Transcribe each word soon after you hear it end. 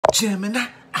Gemini,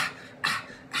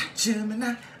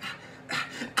 Gemini,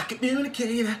 I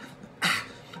communicate,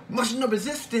 emotional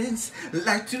resistance,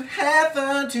 like to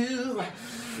heaven to.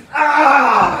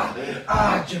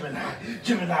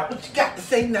 Gemini, what you got to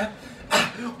say now?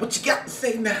 What you got to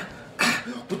say now?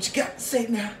 What you got to say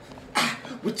now?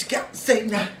 What you got to say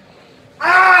now?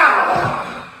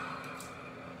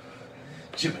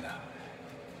 Gemini.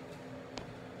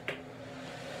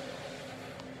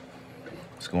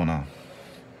 What's going on?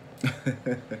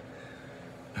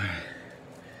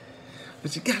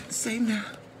 What you got to say now?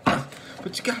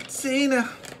 What you got to say now?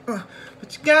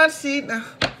 What you got to say now?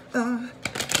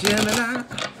 Gemini,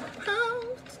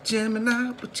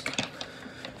 Gemini, what you got?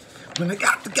 When I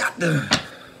got the.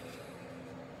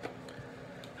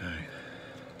 Alright.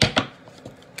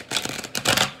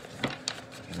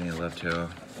 Gemini Love Tarot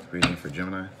Reading for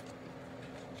Gemini.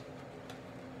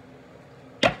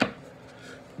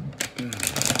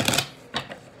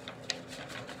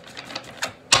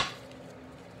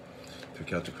 Three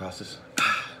Celtic crosses.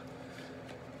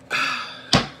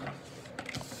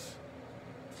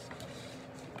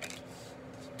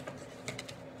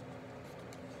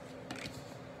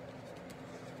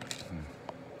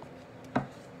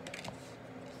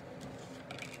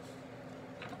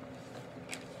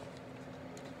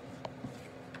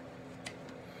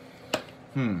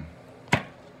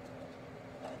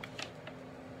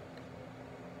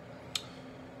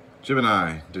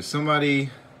 Gemini, there's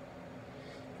somebody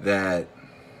that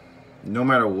no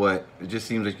matter what, it just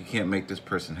seems like you can't make this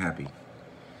person happy.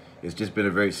 It's just been a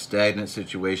very stagnant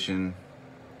situation.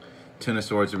 Ten of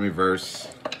Swords in reverse.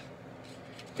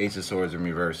 Ace of Swords in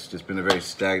reverse. Just been a very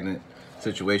stagnant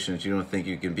situation that you don't think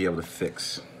you can be able to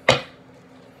fix.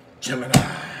 Gemini.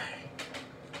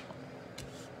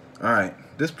 All right,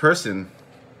 this person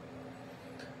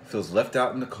feels left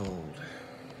out in the cold.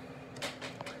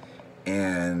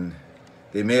 And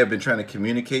they may have been trying to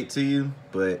communicate to you,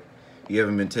 but you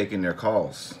haven't been taking their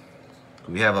calls.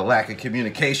 We have a lack of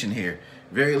communication here.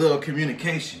 Very little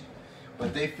communication.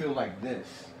 But they feel like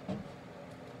this.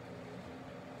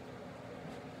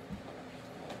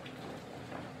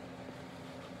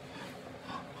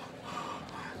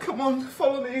 Come on,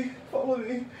 follow me, follow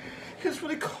me. It's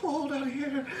really cold out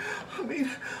here. I mean,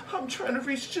 I'm trying to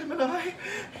reach Gemini,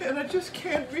 and I just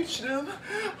can't reach them.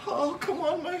 Oh, come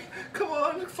on, Mike. Come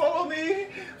on, follow me.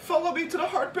 Follow me to the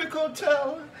Heartbreak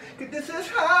Hotel. This is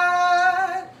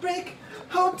Heartbreak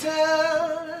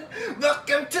Hotel.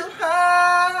 Welcome to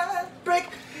Heartbreak.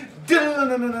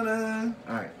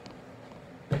 All right.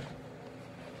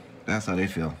 That's how they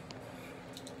feel.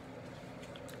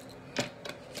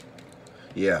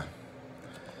 Yeah.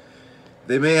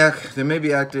 They may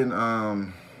be acting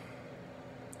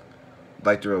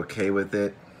like they're okay with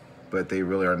it, but they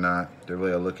really are not. They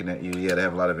really are looking at you. Yeah, they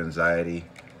have a lot of anxiety.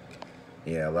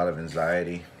 Yeah, a lot of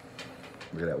anxiety.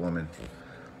 Look at that woman.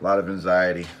 A lot of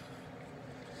anxiety.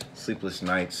 Sleepless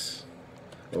nights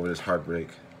over this heartbreak.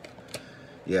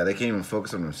 Yeah, they can't even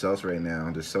focus on themselves right now.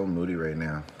 They're so moody right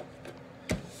now.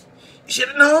 You should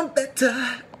have known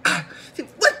better.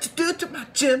 What you do to my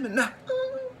Gemini.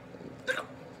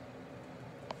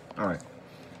 Alright.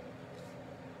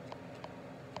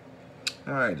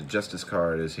 Alright, the Justice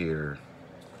card is here.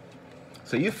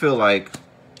 So you feel like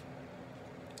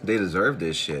they deserve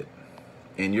this shit.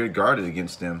 And you're guarded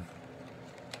against them.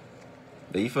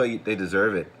 You feel like they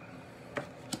deserve it.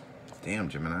 Damn,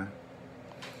 Gemini.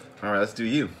 Alright, let's do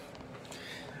you.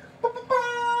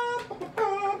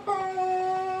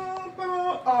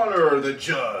 Honor the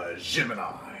judge,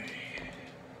 Gemini.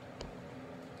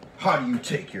 How do you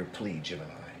take your plea,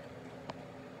 Gemini?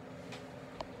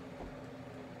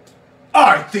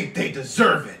 I think they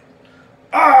deserve it.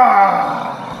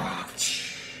 Ah!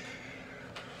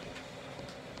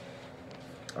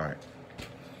 All right.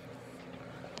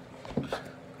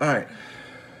 All right.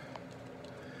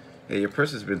 Yeah, your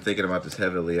person's been thinking about this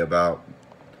heavily, about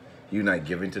you not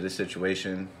giving to the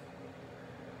situation.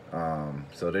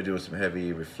 So they're doing some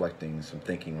heavy reflecting, some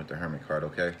thinking with the Hermit card,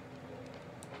 okay?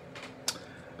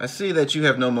 I see that you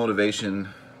have no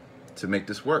motivation to make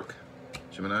this work,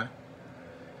 Gemini.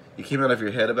 You came out of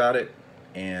your head about it,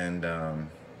 and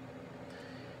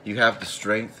you have the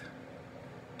strength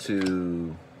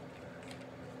to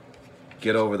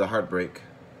get over the heartbreak.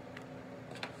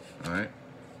 All right?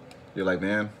 You're like,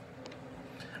 man,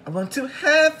 I want to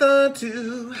heaven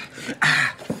to.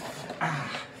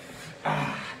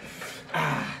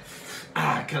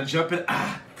 Can I jump in?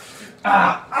 All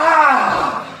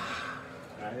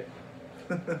right.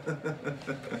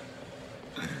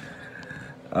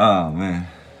 Oh, man.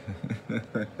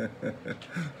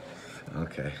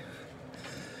 Okay.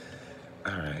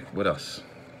 All right. What else?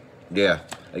 Yeah,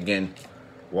 again,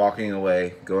 walking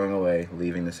away, going away,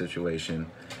 leaving the situation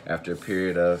after a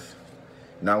period of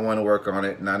not wanting to work on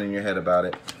it, not in your head about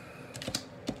it.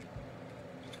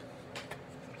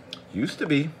 Used to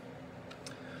be,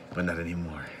 but not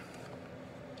anymore.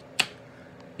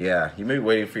 Yeah, you may be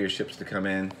waiting for your ships to come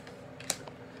in,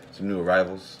 some new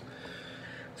arrivals.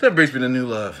 So that brings me to new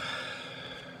love.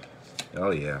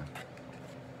 Oh yeah.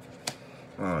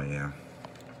 Oh yeah.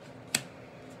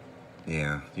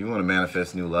 Yeah, you want to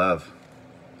manifest new love.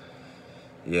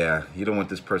 Yeah, you don't want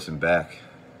this person back.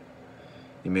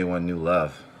 You may want new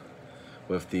love.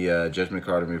 With the Judgment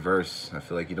card in reverse, I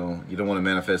feel like you don't want to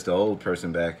manifest the old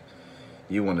person back.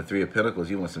 You want the Three of Pentacles.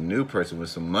 You want some new person with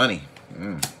some money.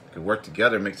 Could work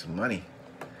together, make some money.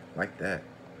 Like that.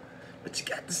 What you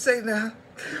got to say now?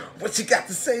 What you got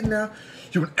to say now?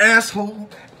 You an asshole,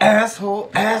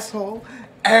 asshole, asshole,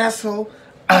 asshole.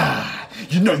 Ah,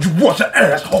 you know you was an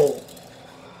asshole.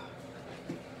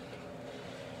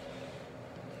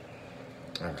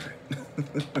 All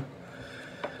right.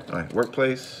 All right,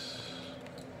 workplace.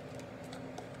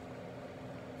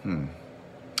 I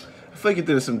feel like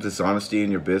there's some dishonesty in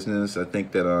your business. I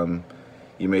think that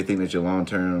you may think that your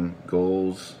long-term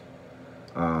goals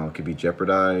could be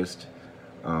jeopardized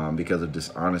because of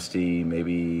dishonesty.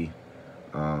 Maybe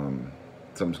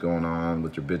something's going on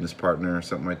with your business partner or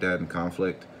something like that in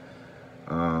conflict.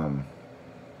 I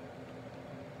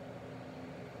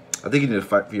think you need to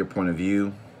fight for your point of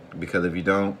view, because if you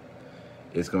don't,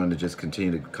 it's going to just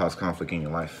continue to cause conflict in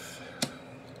your life.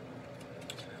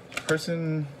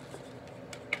 Person,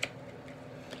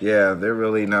 yeah, they're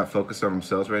really not focused on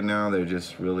themselves right now. They're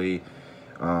just really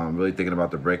thinking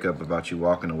about the breakup, about you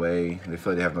walking away. They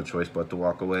feel like they have no choice but to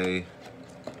walk away.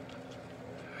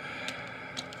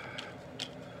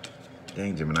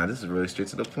 Dang, Gemini, this is really straight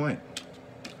to the point.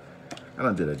 I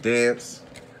done did a dance.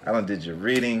 I done did your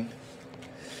reading.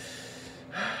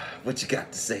 What you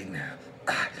got to say now?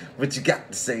 What you got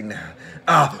to say now?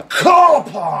 Call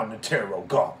upon the tarot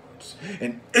gods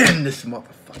and end this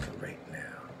motherfucker right now.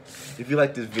 If you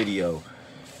like this video,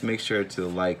 make sure to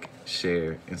like,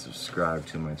 share, and subscribe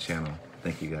to my channel.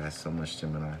 Thank you guys so much,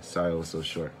 Gemini. Sorry it was so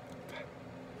short.